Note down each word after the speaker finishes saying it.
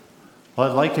Well,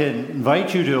 I'd like to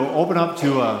invite you to open up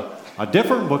to a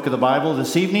different book of the Bible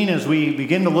this evening as we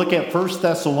begin to look at 1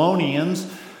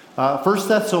 Thessalonians. 1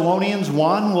 Thessalonians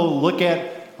 1, we'll look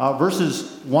at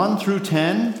verses 1 through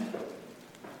 10.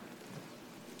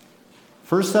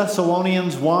 1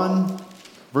 Thessalonians 1,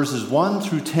 verses 1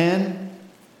 through 10.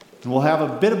 And we'll have a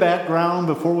bit of background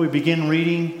before we begin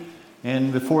reading,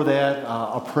 and before that,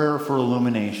 a prayer for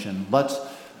illumination. Let's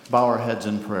bow our heads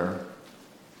in prayer.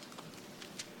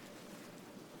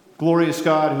 Glorious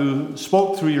God, who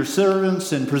spoke through your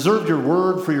servants and preserved your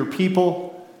word for your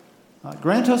people,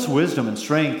 grant us wisdom and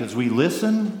strength as we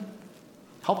listen.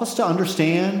 Help us to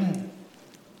understand,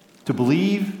 to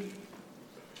believe,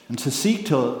 and to seek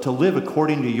to live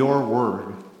according to your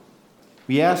word.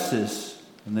 We ask this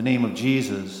in the name of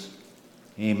Jesus.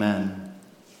 Amen.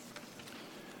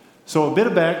 So a bit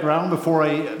of background before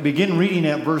I begin reading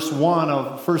at verse 1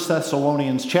 of 1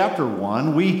 Thessalonians chapter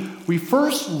 1. We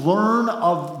first learn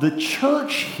of the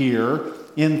church here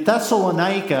in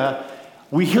Thessalonica.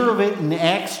 We hear of it in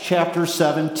Acts chapter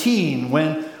 17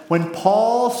 when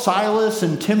Paul, Silas,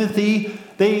 and Timothy,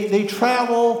 they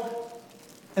travel,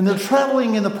 and they're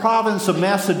traveling in the province of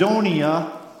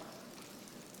Macedonia,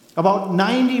 about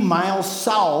 90 miles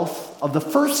south of the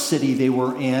first city they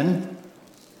were in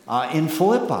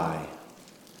Philippi.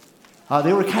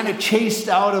 They were kind of chased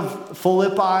out of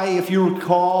Philippi, if you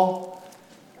recall.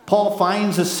 Paul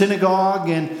finds a synagogue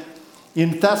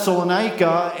in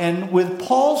Thessalonica, and with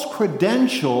Paul's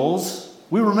credentials,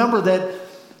 we remember that,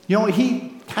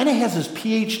 he kind of has his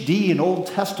PhD in Old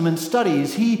Testament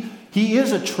studies. He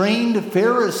is a trained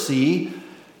Pharisee.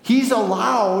 He's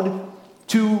allowed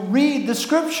to read the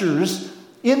scriptures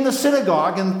in the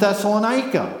synagogue in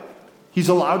Thessalonica. He's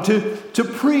allowed to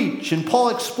preach, and Paul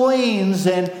explains,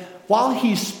 and while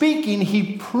he's speaking,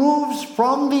 he proves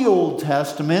from the Old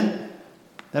Testament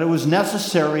that it was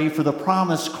necessary for the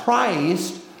promised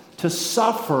Christ to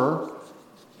suffer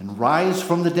and rise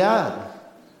from the dead.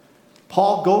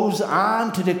 Paul goes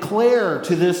on to declare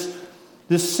to this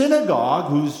synagogue,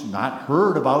 who's not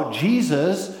heard about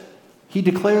Jesus, he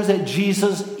declares that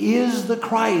Jesus is the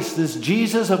Christ, this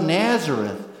Jesus of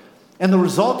Nazareth. And the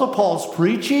result of Paul's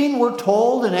preaching, we're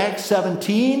told in Acts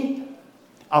 17,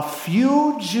 a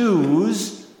few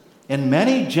Jews and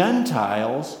many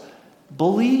Gentiles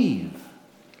believe.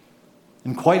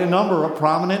 And quite a number of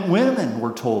prominent women,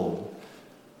 we're told.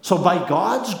 So by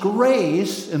God's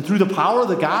grace and through the power of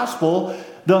the gospel,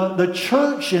 the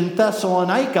church in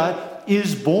Thessalonica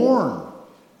is born.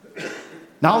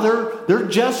 Now they're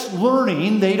just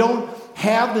learning. They don't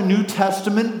have the New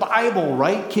Testament Bible,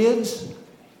 right, kids?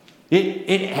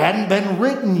 It hadn't been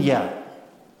written yet.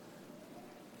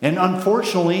 And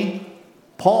unfortunately,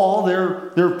 Paul,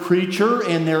 their preacher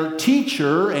and their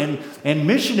teacher and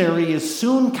missionary, is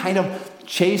soon kind of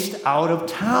chased out of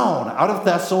town, out of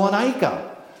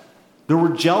Thessalonica. There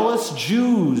were jealous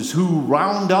Jews who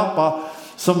round up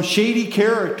some shady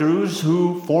characters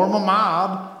who form a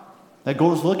mob that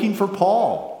goes looking for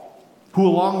Paul, who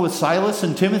along with Silas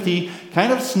and Timothy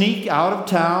kind of sneak out of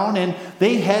town, and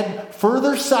they head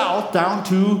further south down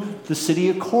to the city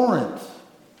of Corinth.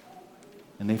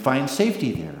 And they find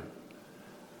safety there.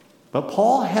 But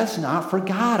Paul has not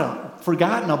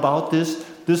forgotten about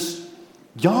this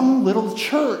young little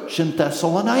church in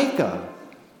Thessalonica.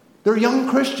 They're young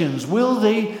Christians. Will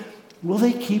they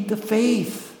keep the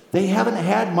faith? They haven't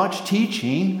had much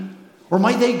teaching. Or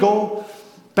might they go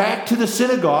back to the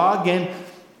synagogue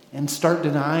and start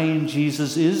denying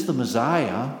Jesus is the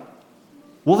Messiah?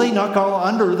 Will they knuckle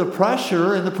under the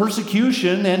pressure and the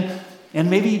persecution and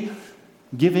maybe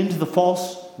give in to the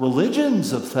false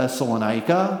religions of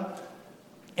Thessalonica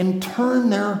and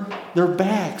turn their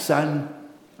backs on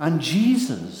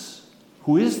Jesus,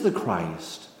 who is the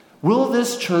Christ? Will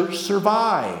this church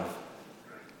survive?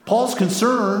 Paul's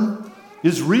concern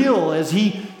is real as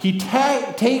he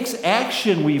takes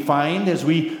action, we find, as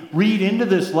we read into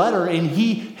this letter, and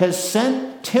he has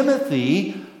sent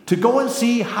Timothy to go and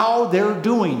see how they're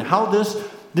doing, how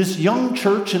this young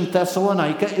church in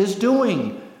Thessalonica is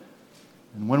doing.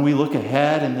 And when we look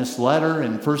ahead in this letter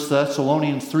in 1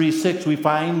 Thessalonians 3:6, we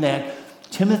find that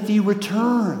Timothy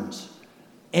returns,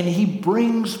 and he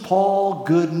brings Paul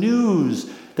good news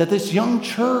that this young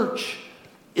church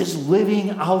is living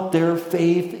out their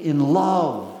faith in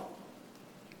love.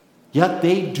 Yet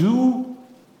they do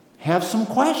have some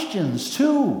questions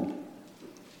too.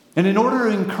 And in order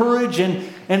to encourage and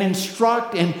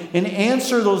instruct and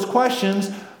answer those questions,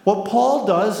 what Paul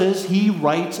does is he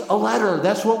writes a letter.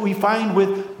 That's what we find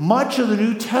with much of the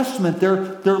New Testament.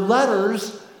 They're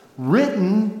letters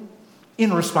written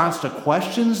in response to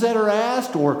questions that are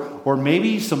asked, or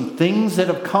maybe some things that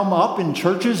have come up in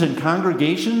churches and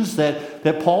congregations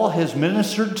that Paul has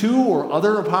ministered to, or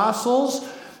other apostles.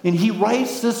 And he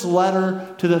writes this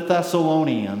letter to the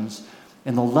Thessalonians.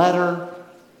 And the letter,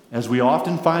 as we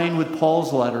often find with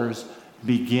Paul's letters,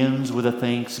 begins with a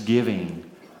thanksgiving.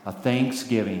 A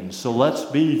thanksgiving. So let's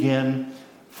begin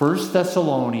 1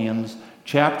 Thessalonians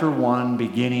chapter 1,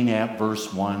 beginning at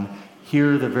verse 1.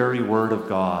 Hear the very word of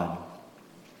God.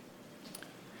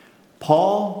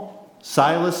 Paul,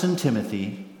 Silas, and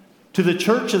Timothy, to the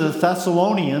church of the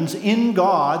Thessalonians in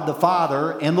God the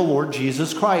Father and the Lord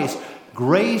Jesus Christ,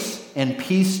 grace and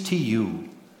peace to you.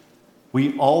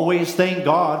 We always thank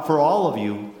God for all of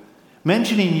you,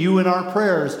 mentioning you in our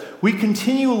prayers. We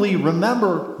continually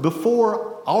remember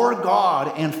before our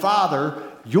God and Father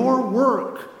your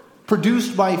work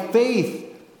produced by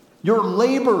faith, your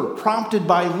labor prompted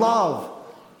by love,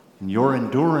 and your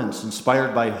endurance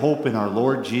inspired by hope in our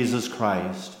Lord Jesus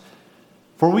Christ.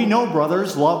 For we know,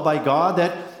 brothers, loved by God,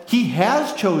 that He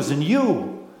has chosen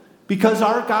you, because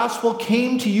our gospel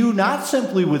came to you not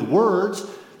simply with words,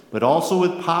 but also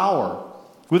with power,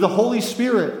 with the Holy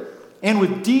Spirit, and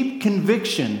with deep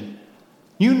conviction.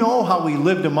 You know how we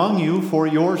lived among you for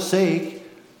your sake.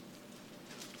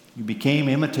 You became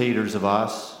imitators of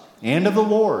us and of the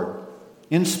Lord.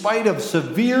 In spite of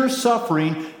severe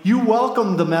suffering, you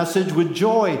welcomed the message with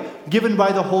joy given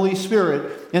by the Holy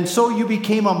Spirit. And so you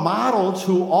became a model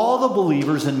to all the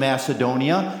believers in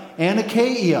Macedonia and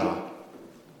Achaia.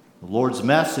 The Lord's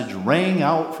message rang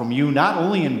out from you not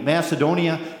only in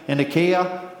Macedonia and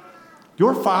Achaia.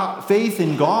 Your faith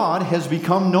in God has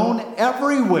become known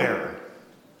everywhere.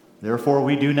 Therefore,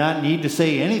 we do not need to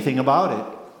say anything about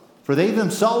it, for they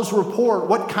themselves report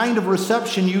what kind of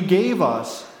reception you gave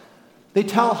us. They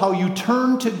tell how you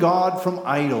turned to God from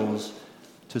idols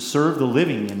to serve the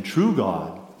living and true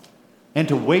God, and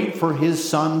to wait for His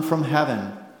Son from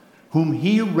heaven, whom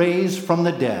He raised from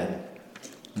the dead,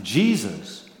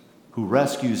 Jesus, who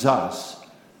rescues us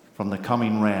from the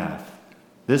coming wrath.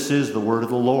 This is the word of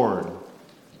the Lord.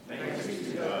 Thanks be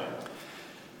to God.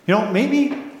 You know,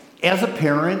 maybe as a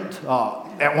parent,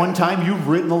 at one time you've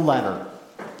written a letter.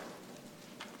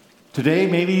 Today,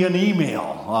 maybe an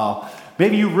email.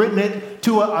 Maybe you've written it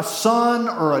to a son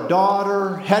or a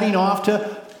daughter heading off to,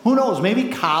 who knows, maybe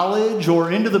college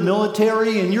or into the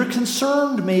military, and you're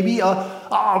concerned maybe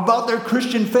about their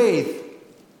Christian faith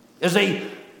as they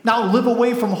now live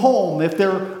away from home, if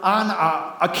they're on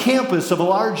a campus of a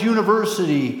large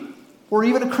university or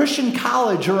even a Christian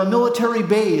college or a military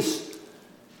base,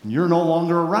 and you're no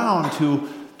longer around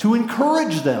to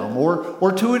encourage them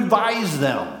or to advise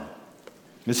them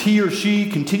as he or she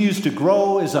continues to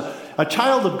grow as a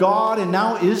child of God and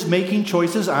now is making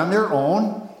choices on their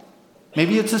own.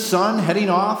 Maybe it's a son heading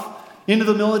off into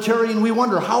the military, and we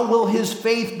wonder, how will his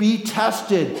faith be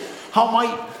tested? How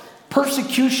might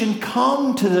persecution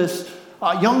come to this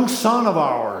young son of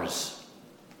ours?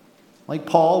 Like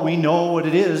Paul, we know what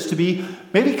it is to be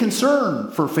maybe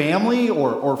concerned for family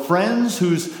or friends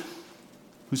whose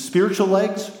spiritual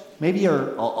legs maybe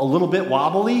are a little bit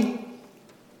wobbly,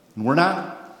 and we're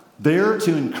not there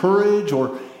to encourage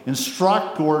or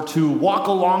instruct or to walk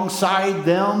alongside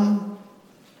them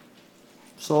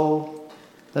so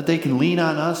that they can lean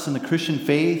on us in the Christian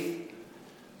faith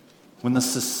when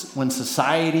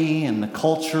society and the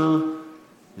culture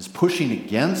is pushing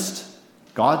against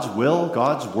God's will,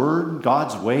 God's word,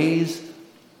 God's ways.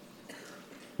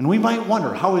 And we might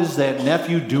wonder, how is that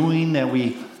nephew doing that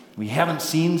we haven't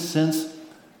seen since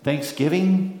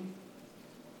Thanksgiving?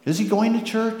 Is he going to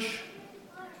church?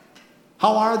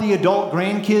 How are the adult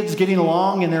grandkids getting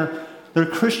along in their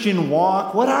Christian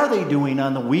walk? What are they doing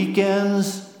on the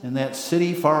weekends in that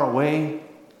city far away?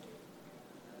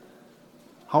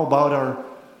 How about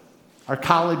our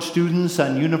college students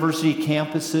on university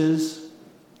campuses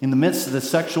in the midst of the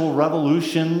sexual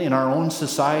revolution in our own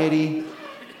society?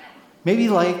 Maybe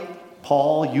like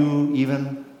Paul, you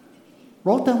even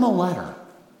wrote them a letter.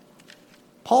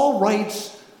 Paul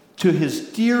writes to his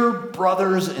dear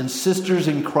brothers and sisters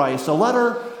in Christ a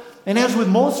letter, and as with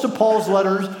most of Paul's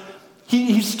letters,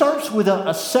 he starts with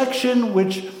a section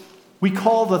which we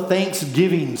call the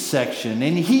Thanksgiving section.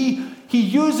 And he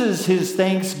uses his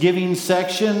Thanksgiving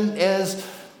section as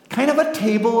kind of a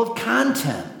table of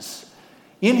contents.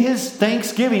 In his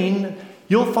Thanksgiving,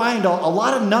 you'll find a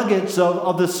lot of nuggets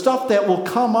of the stuff that will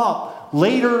come up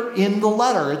later in the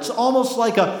letter. It's almost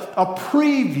like a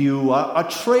preview, a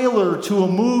trailer to a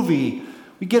movie.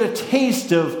 We get a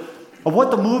taste of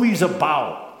what the movie's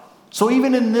about. So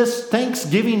even in this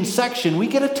Thanksgiving section, we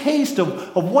get a taste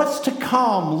of what's to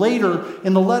come later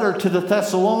in the letter to the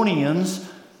Thessalonians.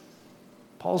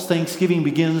 Paul's Thanksgiving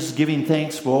begins giving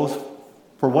thanks both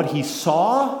for what he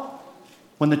saw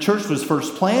when the church was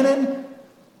first planted,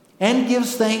 and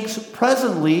gives thanks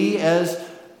presently as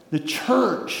the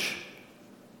church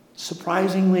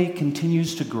surprisingly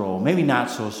continues to grow. Maybe not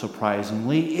so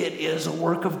surprisingly, it is a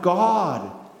work of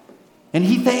God. And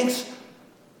he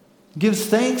gives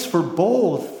thanks for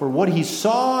both, for what he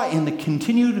saw in the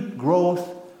continued growth.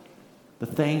 The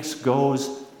thanks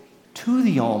goes to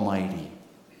the Almighty,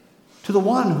 to the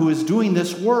one who is doing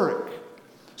this work.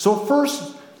 So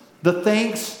first, the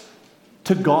thanks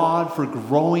to God for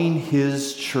growing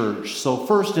his church. So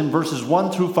first in verses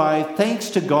 1 through 5,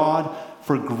 thanks to God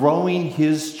for growing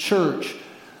his church.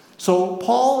 So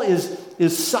Paul is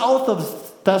south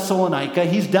of Thessalonica.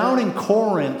 He's down in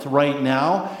Corinth right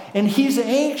now, and he's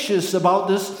anxious about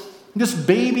this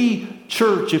baby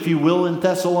church, if you will, in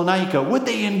Thessalonica. Would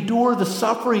they endure the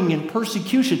suffering and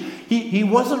persecution? He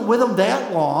wasn't with them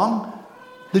that long.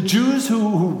 The Jews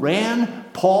who ran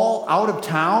Paul out of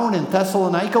town in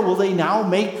Thessalonica, will they now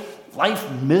make life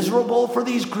miserable for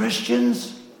these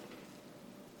Christians?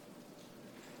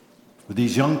 Would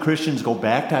these young Christians go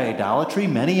back to idolatry?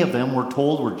 Many of them, we're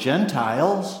told, were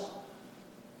Gentiles.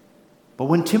 But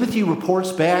when Timothy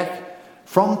reports back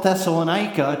from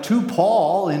Thessalonica to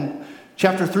Paul in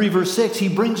chapter 3, verse 6, he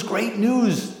brings great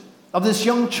news of this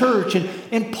young church,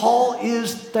 and Paul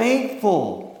is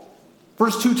thankful.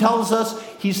 Verse 2 tells us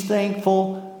he's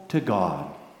thankful to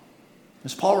God.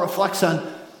 As Paul reflects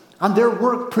on their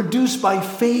work produced by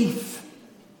faith,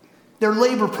 their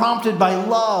labor prompted by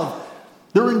love,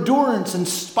 their endurance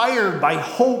inspired by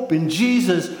hope in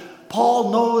Jesus,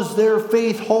 Paul knows their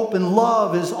faith, hope, and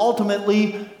love is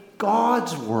ultimately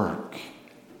God's work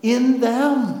in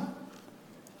them.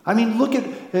 I mean, look at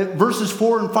verses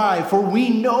 4 and 5. For we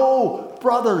know,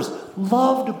 brothers,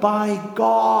 loved by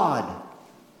God,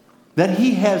 that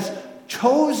he has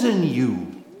chosen you,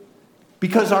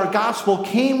 because our gospel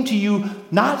came to you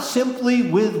not simply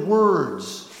with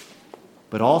words,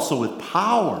 but also with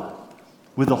power,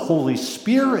 with the Holy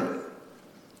Spirit,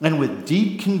 and with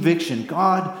deep conviction.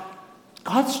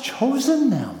 God's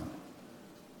chosen them.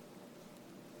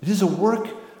 It is a work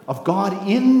of God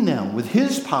in them with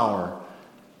his power.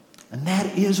 And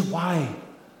that is why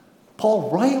Paul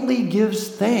rightly gives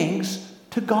thanks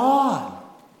to God.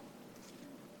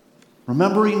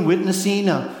 Remembering, witnessing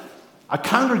a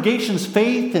congregation's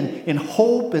faith and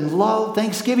hope and love.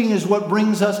 Thanksgiving is what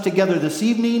brings us together this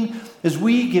evening as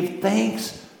we give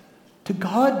thanks to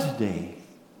God today.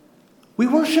 We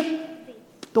worship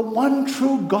the one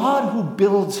true God who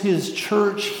builds his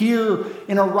church here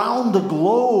and around the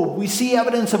globe. We see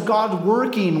evidence of God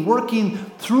working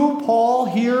through Paul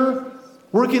here,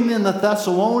 working in the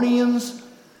Thessalonians.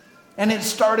 And it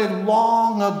started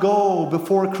long ago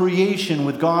before creation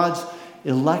with God's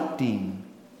electing,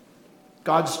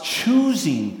 God's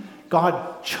choosing.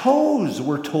 God chose,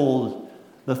 we're told,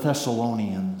 the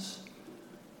Thessalonians.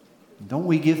 Don't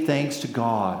we give thanks to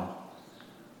God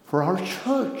for our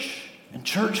church and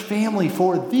church family,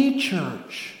 for the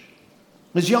church?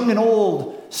 As young and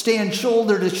old stand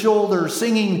shoulder to shoulder,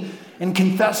 singing and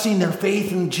confessing their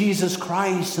faith in Jesus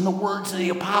Christ and the words of the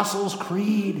Apostles'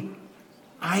 Creed.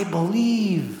 I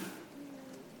believe.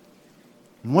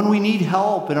 And when we need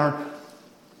help, and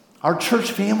our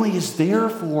church family is there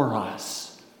for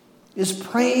us, is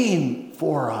praying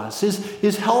for us,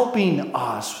 is helping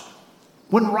us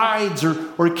when rides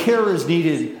or care is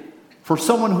needed for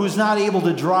someone who's not able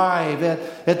to drive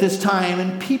at this time,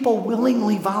 and people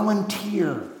willingly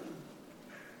volunteer.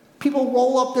 People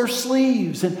roll up their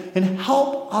sleeves and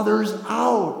help others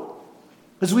out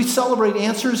as we celebrate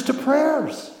answers to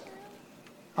prayers.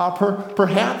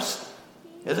 Perhaps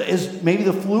as maybe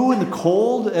the flu and the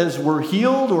cold as we're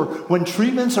healed, or when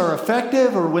treatments are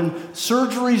effective, or when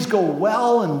surgeries go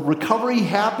well and recovery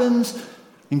happens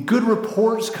and good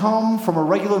reports come from a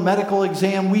regular medical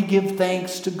exam, we give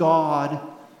thanks to God.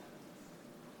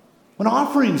 When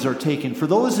offerings are taken for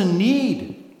those in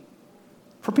need,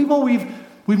 for people we've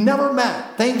never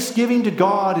met, thanksgiving to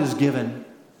God is given.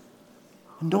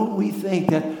 And don't we think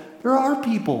that there are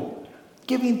people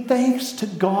giving thanks to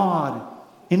God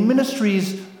in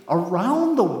ministries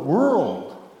around the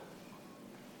world,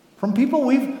 from people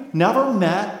we've never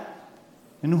met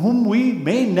and whom we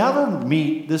may never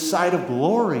meet this side of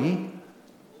glory,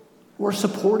 who are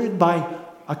supported by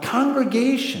a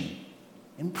congregation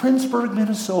in Princeburg,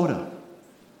 Minnesota,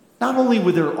 not only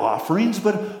with their offerings,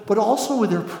 but also with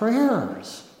their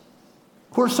prayers.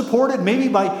 who are supported maybe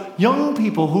by young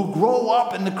people who grow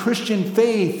up in the Christian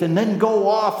faith and then go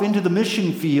off into the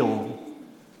mission field.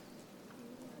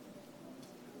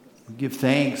 We give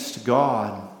thanks to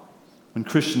God when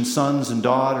Christian sons and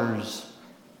daughters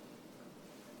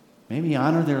maybe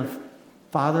honor their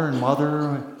father and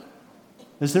mother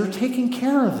as they're taking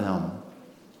care of them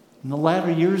in the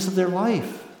latter years of their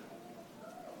life.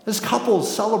 As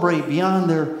couples celebrate beyond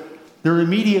their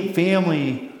immediate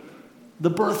family the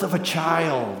birth of a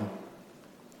child.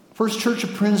 First Church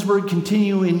of Princeburg,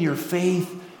 continue in your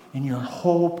faith and your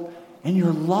hope and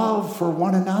your love for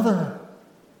one another.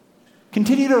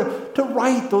 Continue to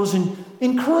write those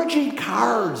encouraging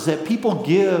cards that people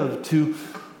give to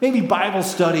maybe Bible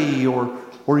study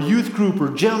or youth group or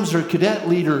GEMS or cadet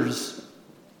leaders.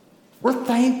 We're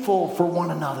thankful for one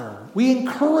another. We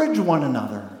encourage one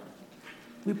another.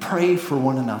 We pray for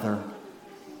one another.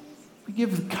 We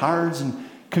give cards and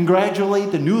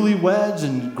congratulate the newlyweds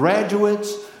and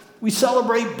graduates. We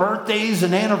celebrate birthdays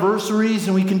and anniversaries,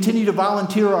 and we continue to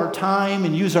volunteer our time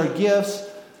and use our gifts,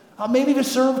 maybe to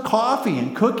serve coffee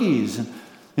and cookies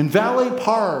in Valley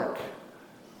Park.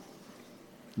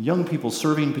 Young people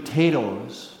serving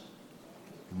potatoes,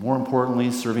 and more importantly,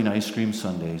 serving ice cream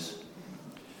sundaes.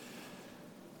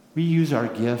 We use our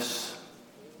gifts,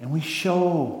 and we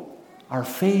show our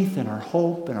faith and our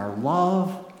hope and our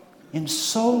love in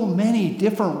so many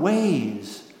different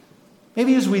ways.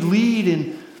 Maybe as we lead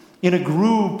in a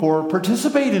group or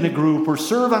participate in a group or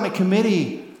serve on a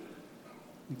committee,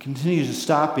 we continue to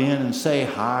stop in and say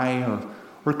hi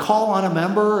or call on a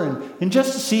member and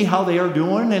just to see how they are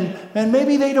doing. And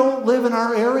maybe they don't live in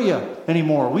our area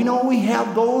anymore. We know we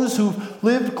have those who've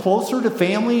lived closer to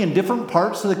family in different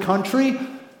parts of the country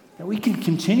that we can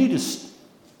continue to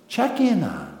check in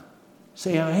on.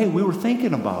 Say, hey, we were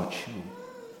thinking about you.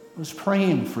 I was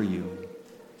praying for you.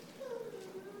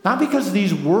 Not because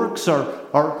these works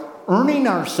are earning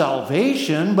our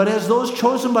salvation, but as those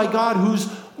chosen by God whose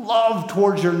love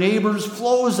towards your neighbors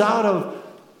flows out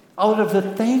of the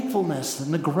thankfulness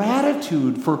and the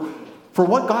gratitude for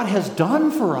what God has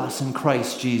done for us in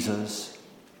Christ Jesus.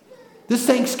 This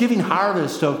Thanksgiving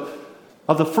harvest of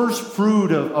the first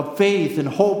fruit of faith and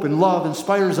hope and love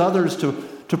inspires others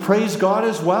to praise God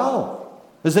as well,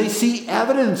 as they see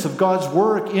evidence of God's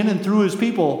work in and through his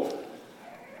people.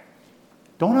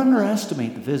 Don't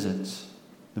underestimate the visits,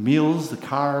 the meals, the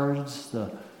cards, the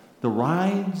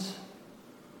rides,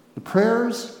 the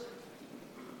prayers.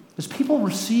 As people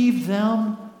receive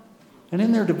them and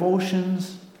in their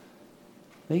devotions,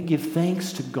 they give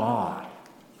thanks to God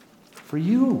for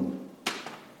you.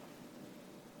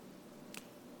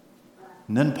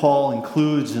 And then Paul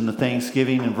includes in the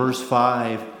Thanksgiving in verse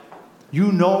 5,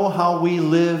 you know how we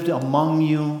lived among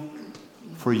you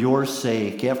for your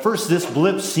sake. At first, this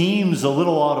blip seems a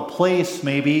little out of place,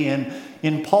 maybe,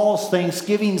 in Paul's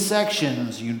Thanksgiving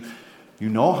sections. You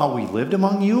know how we lived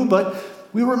among you, but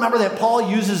we remember that Paul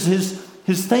uses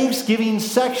his Thanksgiving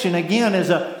section again as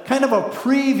a kind of a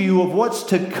preview of what's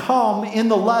to come in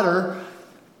the letter.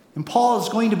 And Paul is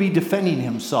going to be defending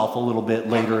himself a little bit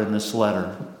later in this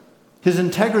letter. His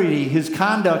integrity, his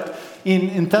conduct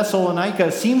in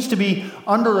Thessalonica seems to be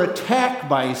under attack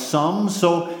by some,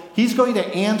 so he's going to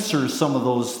answer some of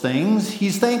those things.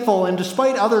 He's thankful, and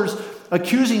despite others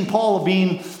accusing Paul of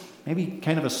being maybe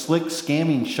kind of a slick,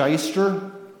 scamming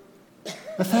shyster,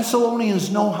 the Thessalonians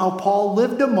know how Paul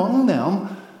lived among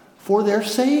them for their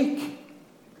sake.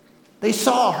 They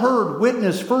saw, heard,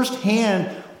 witnessed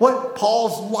firsthand what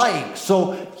Paul's like.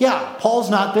 So, yeah, Paul's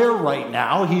not there right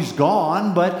now. He's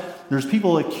gone, but there's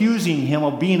people accusing him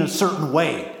of being a certain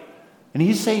way. And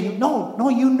he's saying, no,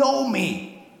 you know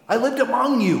me. I lived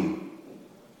among you.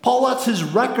 Paul lets his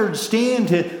record stand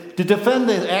to defend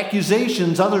the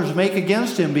accusations others make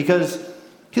against him because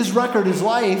his record, his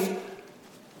life,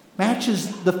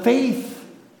 matches the faith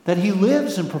that he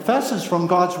lives and professes from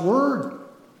God's Word.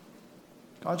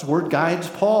 God's Word guides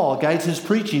Paul, guides his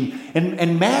preaching,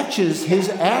 and matches his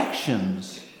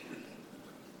actions.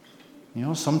 You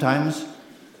know, sometimes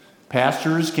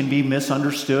pastors can be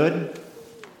misunderstood.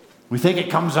 We think it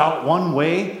comes out one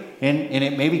way, and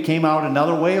it maybe came out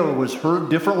another way or was heard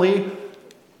differently.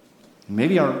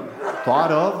 Maybe are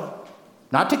thought of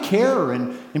not to care.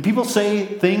 And people say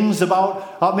things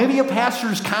about maybe a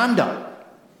pastor's conduct.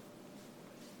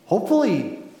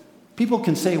 Hopefully, people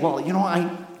can say, well, you know,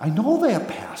 I know that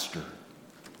pastor.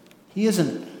 He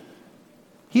isn't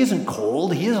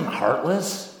cold. He isn't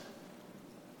heartless.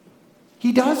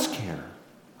 He does care.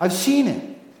 I've seen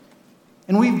it.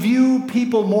 And we view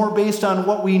people more based on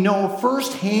what we know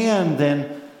firsthand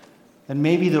than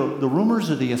maybe the rumors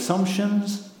or the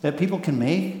assumptions that people can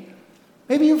make.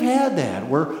 Maybe you've had that,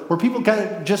 where people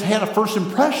just had a first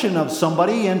impression of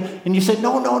somebody, and you said,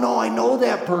 no, I know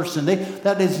that person.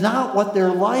 That is not what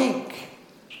they're like.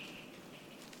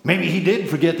 Maybe he did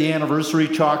forget the anniversary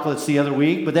chocolates the other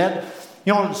week, but that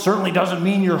certainly doesn't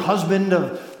mean your husband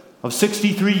of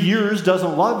 63 years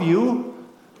doesn't love you.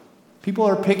 People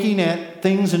are picking at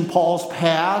things in Paul's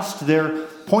past. They're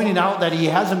pointing out that he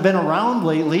hasn't been around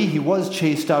lately. He was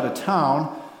chased out of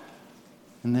town.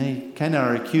 And they kind of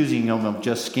are accusing him of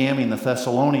just scamming the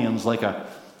Thessalonians like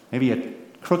maybe a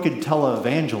crooked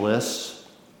televangelist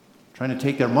trying to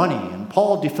take their money. And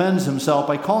Paul defends himself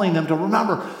by calling them to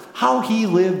remember how he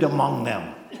lived among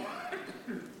them.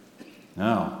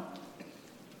 Now,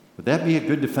 would that be a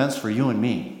good defense for you and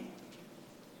me?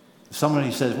 If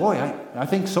somebody says, boy, I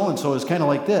think so-and-so is kind of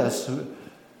like this,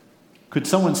 could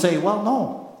someone say, well,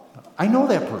 no, I know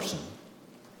that person.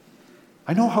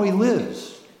 I know how he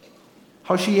lives,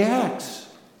 how she acts.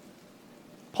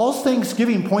 Paul's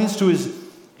thanksgiving points to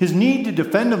his need to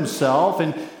defend himself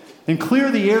and clear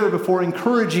the air before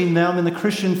encouraging them in the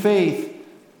Christian faith.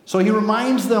 So he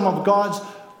reminds them of God's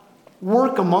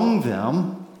work among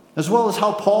them, as well as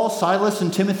how Paul, Silas,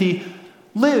 and Timothy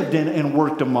lived and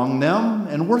worked among them.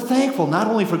 And we're thankful not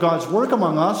only for God's work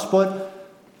among us, but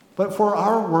for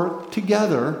our work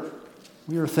together.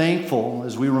 We are thankful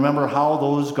as we remember how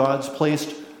those God's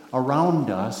placed around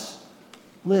us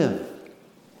live.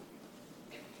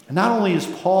 And not only is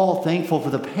Paul thankful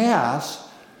for the past,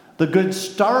 the good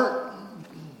start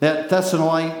that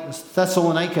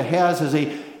Thessalonica has as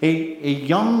a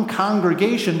young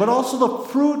congregation, but also the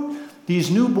fruit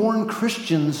these newborn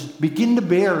Christians begin to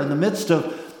bear in the midst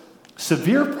of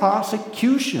severe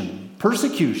persecution.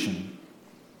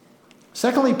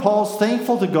 Secondly, Paul's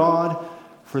thankful to God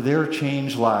for their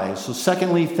changed lives. So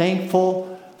secondly,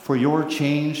 thankful for your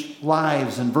changed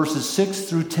lives in verses 6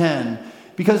 through 10.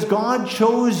 Because God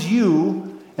chose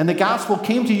you and the gospel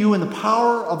came to you in the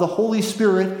power of the Holy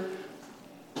Spirit,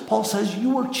 Paul says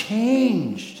you were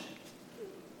changed.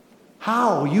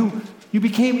 How? You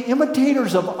became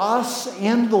imitators of us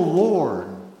and the Lord.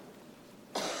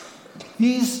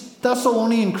 These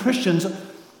Thessalonian Christians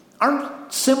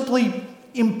aren't simply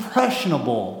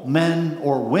impressionable men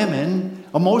or women,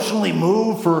 emotionally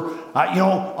moved for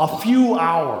a few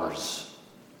hours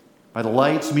by the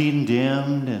lights being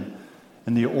dimmed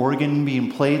and the organ being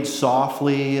played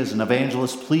softly as an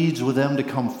evangelist pleads with them to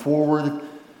come forward.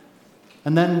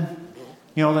 And then,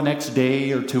 the next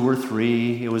day or two or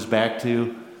three, it was back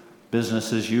to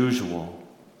business as usual.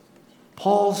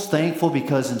 Paul's thankful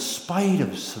because in spite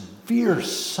of severe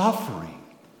suffering,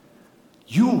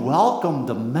 you welcomed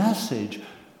the message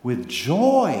with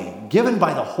joy given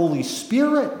by the Holy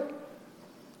Spirit.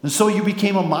 And so you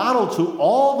became a model to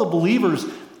all the believers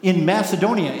in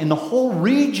Macedonia, in the whole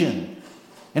region,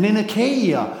 and in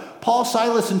Achaia. Paul,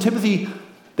 Silas, and Timothy,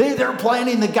 they're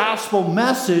planting the gospel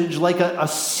message like a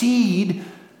seed,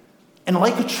 and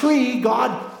like a tree,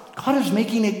 God is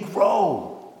making it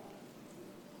grow.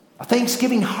 A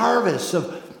Thanksgiving harvest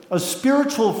of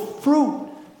spiritual fruit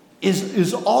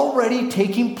is already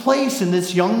taking place in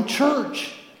this young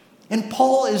church. And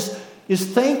Paul is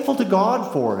thankful to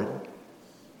God for it.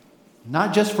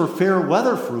 Not just for fair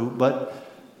weather fruit, but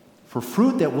for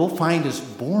fruit that we'll find is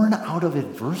born out of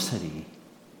adversity.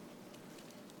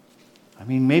 I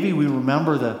mean, maybe we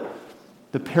remember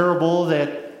the parable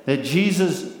that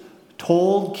Jesus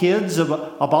told kids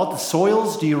about the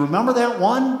soils. Do you remember that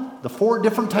one? The 4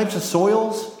 different types of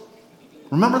soils?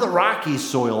 Remember the rocky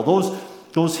soil,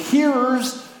 those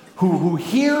hearers who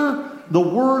hear the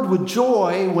word with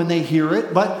joy when they hear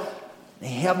it, but they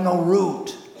have no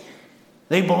root.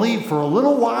 They believe for a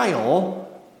little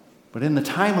while, but in the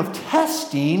time of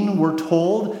testing, we're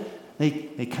told,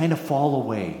 they kind of fall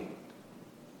away.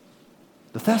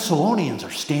 The Thessalonians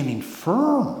are standing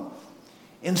firm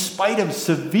in spite of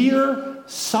severe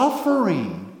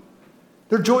suffering.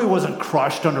 Their joy wasn't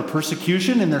crushed under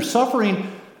persecution. In their suffering,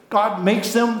 God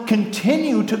makes them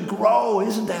continue to grow.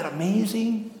 Isn't that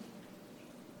amazing?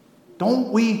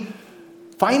 Don't we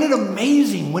find it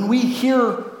amazing when we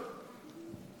hear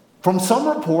from some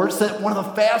reports that one of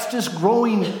the fastest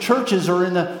growing churches, or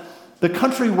in the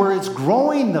country where it's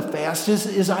growing the fastest,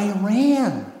 is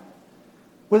Iran,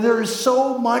 where there is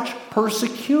so much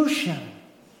persecution.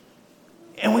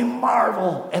 And we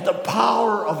marvel at the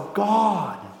power of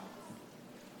God.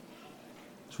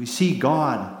 As we see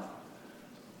God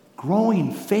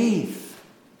growing faith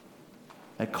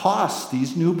that costs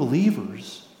these new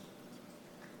believers.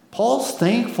 Paul's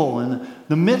thankful in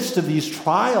the midst of these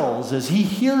trials as he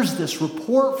hears this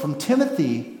report from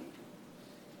Timothy.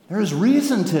 There is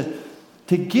reason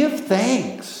to give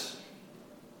thanks.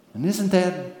 And isn't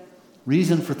that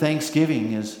reason for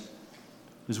thanksgiving is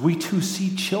we too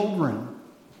see children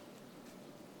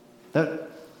that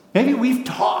maybe we've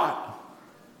taught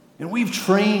and we've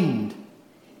trained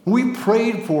and we've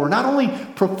prayed for, not only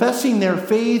professing their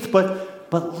faith,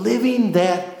 but living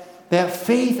that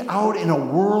faith out in a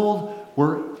world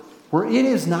where it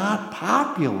is not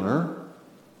popular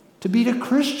to be a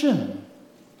Christian.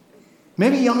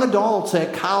 Maybe young adults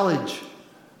at college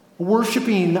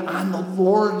worshiping on the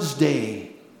Lord's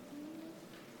Day.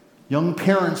 Young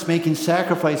parents making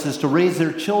sacrifices to raise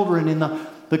their children in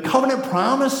the covenant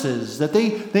promises that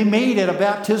they made at a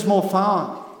baptismal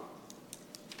font.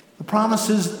 The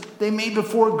promises they made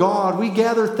before God. We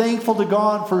gather thankful to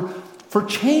God for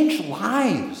changed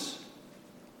lives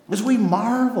as we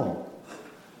marvel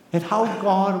at how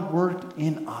God worked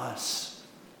in us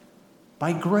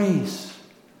by grace.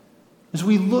 As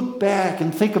we look back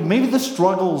and think of maybe the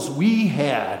struggles we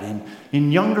had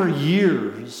in younger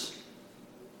years,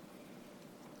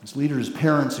 as leaders,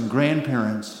 parents and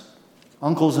grandparents,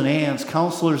 uncles and aunts,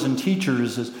 counselors and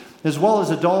teachers, as well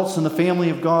as adults in the family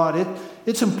of God,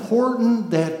 it's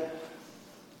important that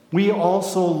we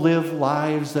also live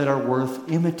lives that are worth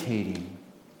imitating.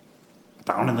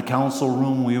 Down in the council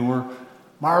room, we were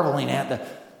marveling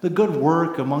at the good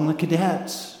work among the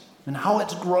cadets and how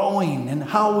it's growing and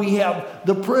how we have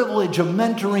the privilege of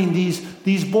mentoring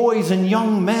these boys and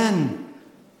young men.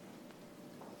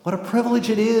 What a privilege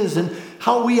it is, and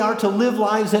how we are to live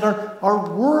lives that are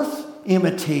worth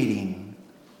imitating.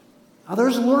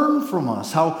 Others learn from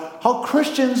us how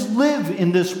Christians live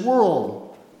in this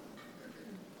world.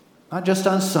 Not just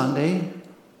on Sunday,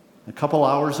 a couple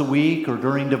hours a week, or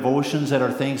during devotions at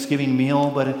our Thanksgiving meal,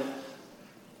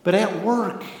 but at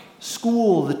work,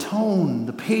 school, the tone,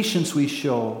 the patience we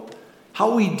show,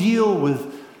 how we deal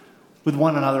with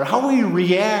one another, how we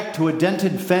react to a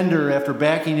dented fender after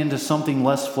backing into something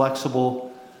less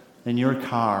flexible than your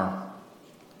car.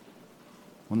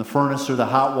 When the furnace or the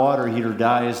hot water heater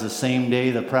dies the same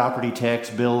day the property tax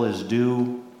bill is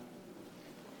due.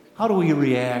 How do we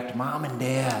react, Mom and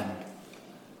Dad?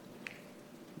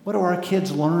 What are our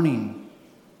kids learning?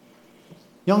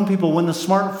 Young people, when the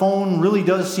smartphone really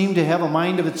does seem to have a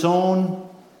mind of its own,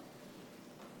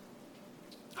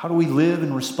 how do we live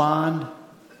and respond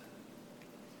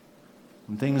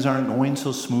when things aren't going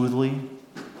so smoothly?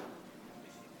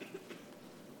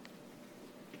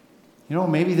 You know,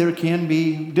 maybe there can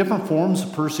be different forms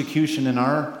of persecution in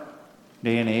our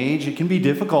day and age. It can be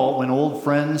difficult when old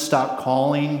friends stop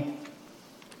calling,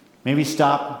 maybe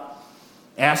stop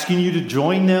asking you to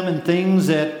join them in things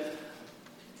that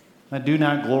do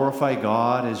not glorify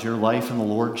God as your life in the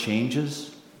Lord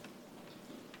changes.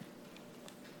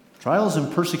 Trials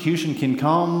and persecution can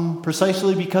come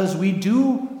precisely because we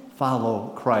do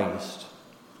follow Christ.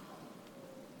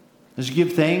 As you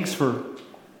give thanks for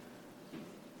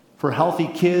healthy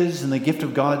kids and the gift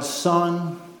of God's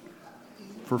Son,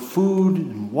 for food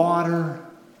and water,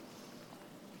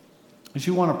 as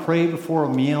you want to pray before a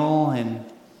meal and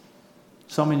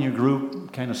some in your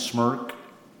group kind of smirk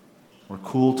or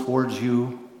cool towards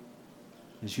you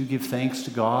as you give thanks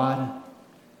to God.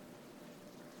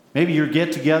 Maybe your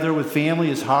get-together with family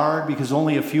is hard because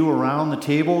only a few around the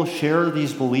table share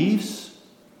these beliefs.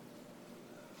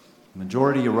 The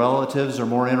majority of relatives are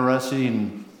more interested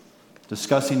in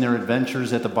discussing their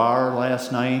adventures at the bar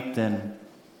last night than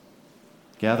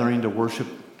gathering to worship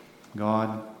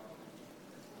God.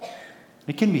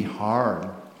 It can be hard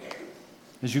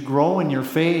as you grow in your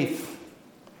faith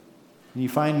and you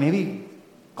find maybe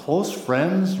close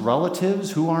friends,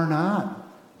 relatives who are not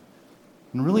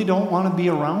and really don't want to be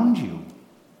around you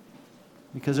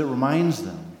because it reminds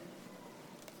them.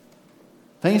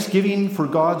 Thanksgiving for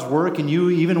God's work in you,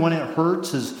 even when it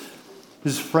hurts,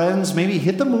 his friends maybe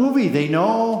hit the movie they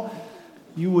know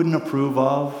you wouldn't approve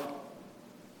of,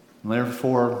 and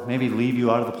therefore maybe leave you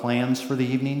out of the plans for the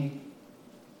evening.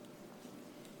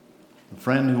 A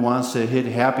friend who wants to hit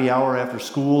happy hour after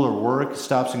school or work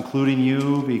stops including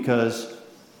you because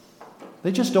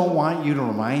they just don't want you to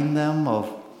remind them of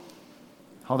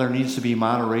how there needs to be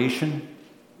moderation.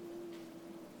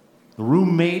 The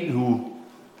roommate who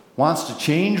wants to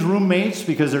change roommates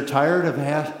because they're tired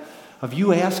of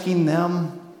you asking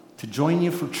them to join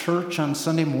you for church on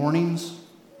Sunday mornings.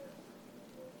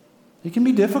 It can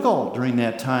be difficult during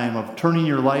that time of turning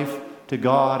your life to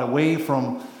God away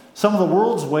from some of the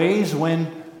world's ways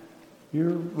when your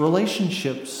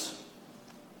relationships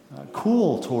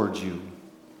cool towards you.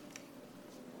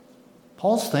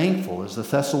 Paul's thankful as the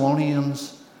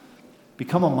Thessalonians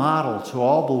become a model to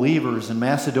all believers in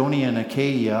Macedonia and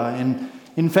Achaia. And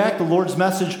in fact, the Lord's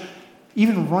message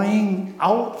even rang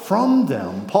out from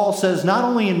them. Paul says, not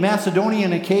only in Macedonia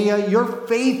and Achaia, your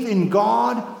faith in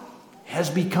God has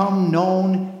become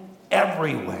known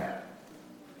everywhere.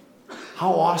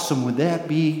 How awesome would that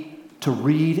be to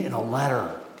read in a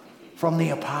letter from the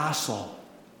apostle?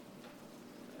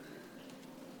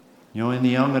 You know, in the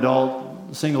young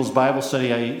adult singles Bible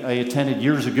study I attended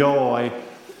years ago, I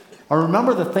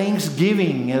remember the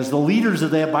thanksgiving as the leaders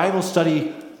of that Bible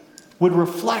study would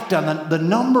reflect on the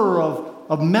number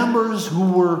of members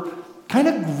who were kind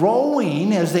of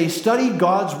growing as they studied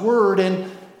God's Word,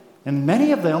 and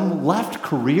many of them left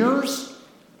careers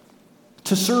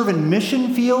to serve in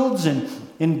mission fields and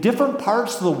in different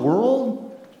parts of the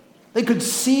world. They could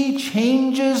see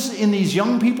changes in these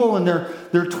young people in their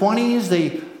 20s.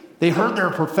 They heard their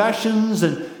professions,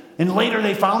 and later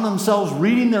they found themselves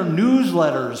reading their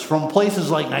newsletters from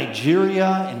places like Nigeria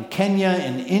and Kenya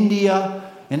and India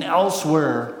and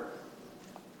elsewhere,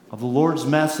 of the Lord's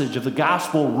message, of the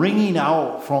gospel ringing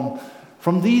out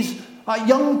from these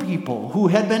young people who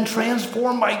had been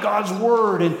transformed by God's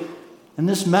Word. And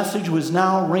this message was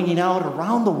now ringing out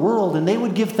around the world, and they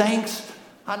would give thanks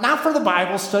not for the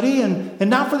Bible study and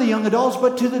not for the young adults,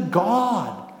 but to the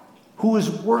God who is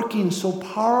working so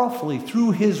powerfully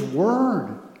through His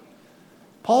Word.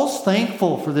 Paul's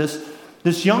thankful for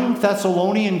this young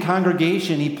Thessalonian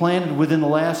congregation he planted within the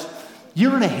last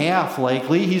year and a half,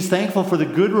 likely. He's thankful for the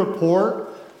good report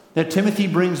that Timothy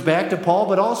brings back to Paul,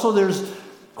 but also there's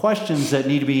questions that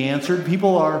need to be answered.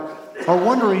 People are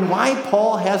wondering why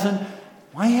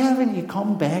haven't you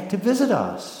come back to visit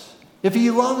us? If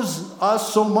he loves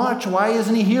us so much, why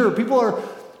isn't he here? People are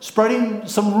spreading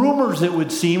some rumors, it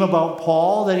would seem, about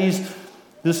Paul, that he's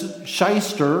this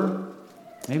shyster,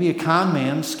 maybe a con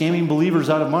man, scamming believers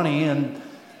out of money. And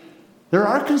there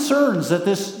are concerns that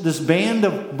this band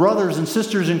of brothers and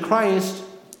sisters in Christ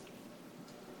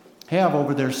have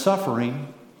over their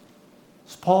suffering.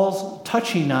 So Paul's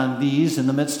touching on these in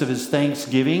the midst of his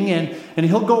thanksgiving, and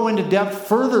he'll go into depth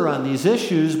further on these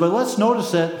issues, but let's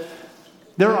notice that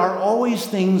there are always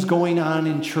things going on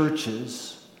in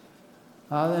churches,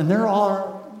 and there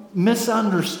are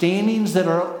misunderstandings that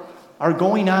are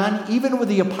going on, even with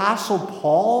the Apostle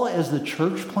Paul as the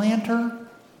church planter.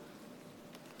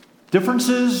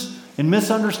 Differences and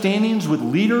misunderstandings with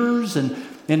leaders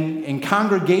and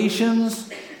congregations,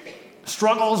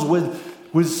 struggles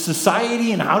with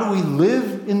society and how do we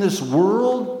live in this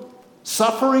world,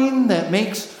 suffering that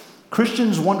makes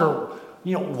Christians wonder,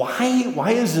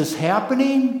 why is this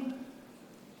happening?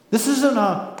 This isn't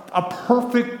a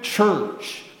perfect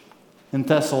church in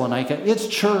Thessalonica. It's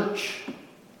church.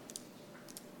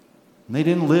 And they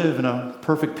didn't live in a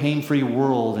perfect, pain-free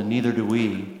world, and neither do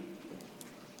we.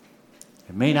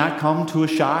 It may not come to a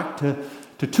shock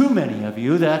to too many of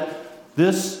you that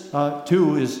this,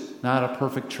 too, is not a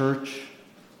perfect church.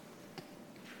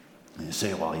 And you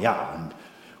say, well, yeah, and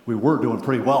we were doing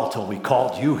pretty well till we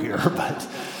called you here, but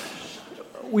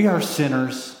we are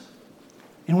sinners.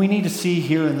 And we need to see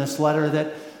here in this letter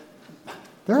that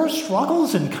there are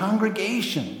struggles in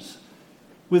congregations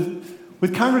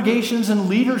with congregations and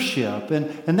leadership.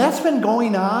 And that's been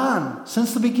going on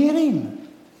since the beginning.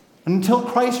 Until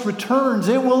Christ returns,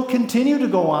 it will continue to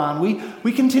go on.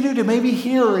 We continue to maybe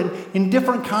hear in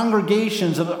different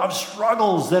congregations of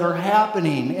struggles that are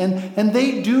happening, and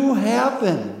they do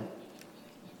happen.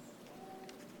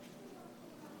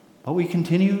 But we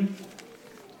continue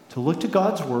to look to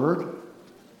God's Word,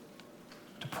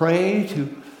 to pray,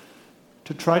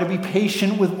 to try to be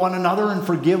patient with one another and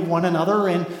forgive one another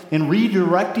and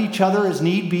redirect each other as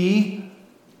need be.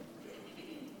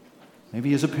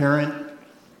 Maybe as a parent,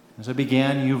 as I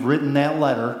began, you've written that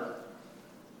letter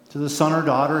to the son or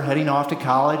daughter heading off to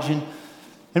college, and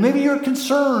maybe you're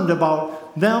concerned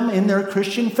about them in their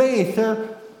Christian faith.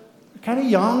 They're kind of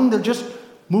young. They're just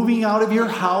moving out of your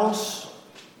house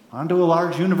onto a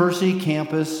large university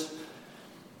campus.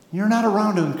 You're not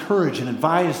around to encourage and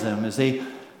advise them as they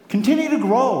continue to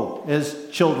grow as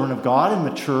children of God and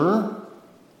mature.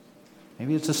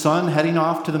 Maybe it's a son heading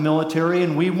off to the military,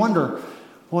 and we wonder,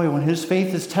 boy, when his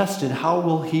faith is tested, how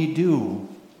will he do?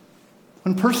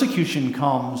 When persecution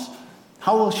comes,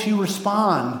 how will she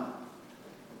respond?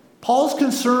 Paul's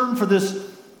concern for this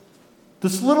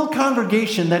little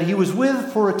congregation that he was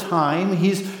with for a time,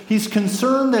 he's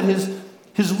concerned that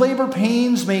his labor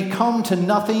pains may come to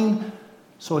nothing,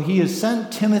 so he has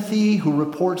sent Timothy, who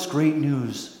reports great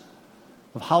news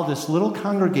of how this little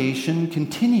congregation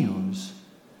continues.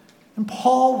 And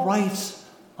Paul writes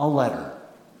a letter.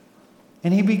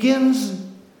 And he begins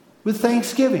with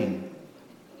thanksgiving.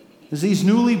 As these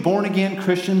newly born-again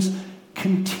Christians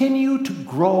continue to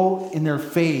grow in their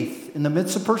faith in the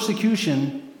midst of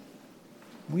persecution,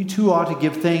 we too ought to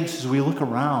give thanks as we look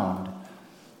around,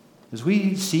 as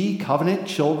we see covenant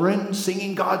children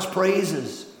singing God's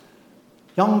praises,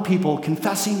 young people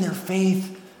confessing their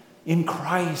faith in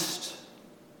Christ,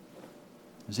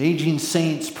 as aging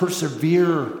saints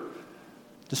persevere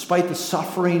despite the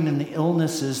suffering and the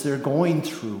illnesses they're going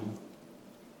through.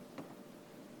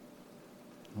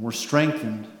 And we're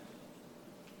strengthened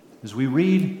as we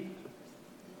read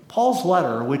Paul's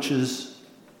letter, which is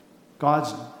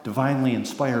God's divinely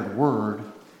inspired word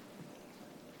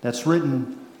that's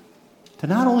written to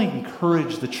not only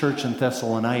encourage the church in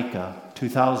Thessalonica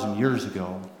 2,000 years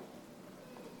ago,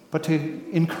 but to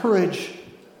encourage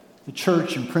the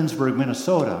church in Princeburg,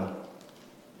 Minnesota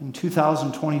in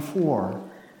 2024.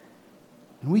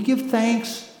 And we give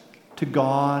thanks to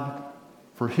God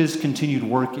for his continued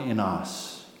work in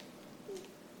us,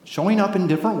 showing up in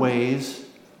different ways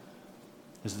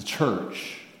as the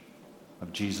church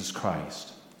of Jesus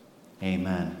Christ.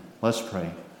 Amen. Let's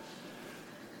pray.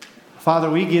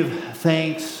 Father, we give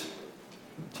thanks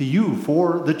to you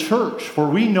for the church, for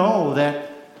we know that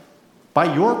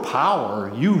by your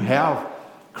power you have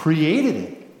created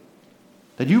it,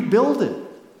 that you build it,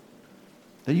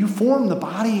 that you form the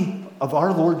body of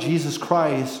our Lord Jesus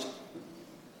Christ,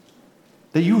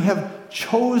 that you have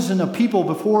chosen a people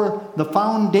before the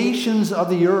foundations of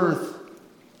the earth,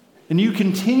 and you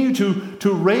continue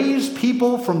to raise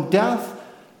people from death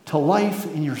to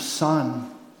life in your Son.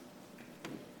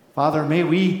 Father, may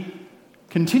we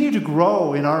continue to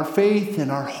grow in our faith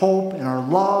and our hope and our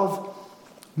love.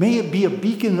 May it be a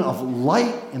beacon of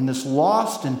light in this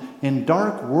lost and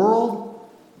dark world.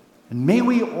 And may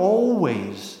we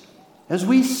always, as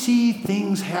we see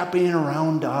things happening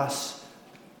around us,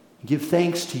 give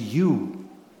thanks to you.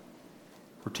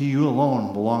 For to you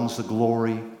alone belongs the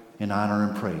glory and honor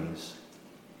and praise.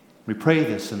 We pray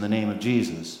this in the name of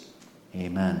Jesus.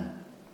 Amen.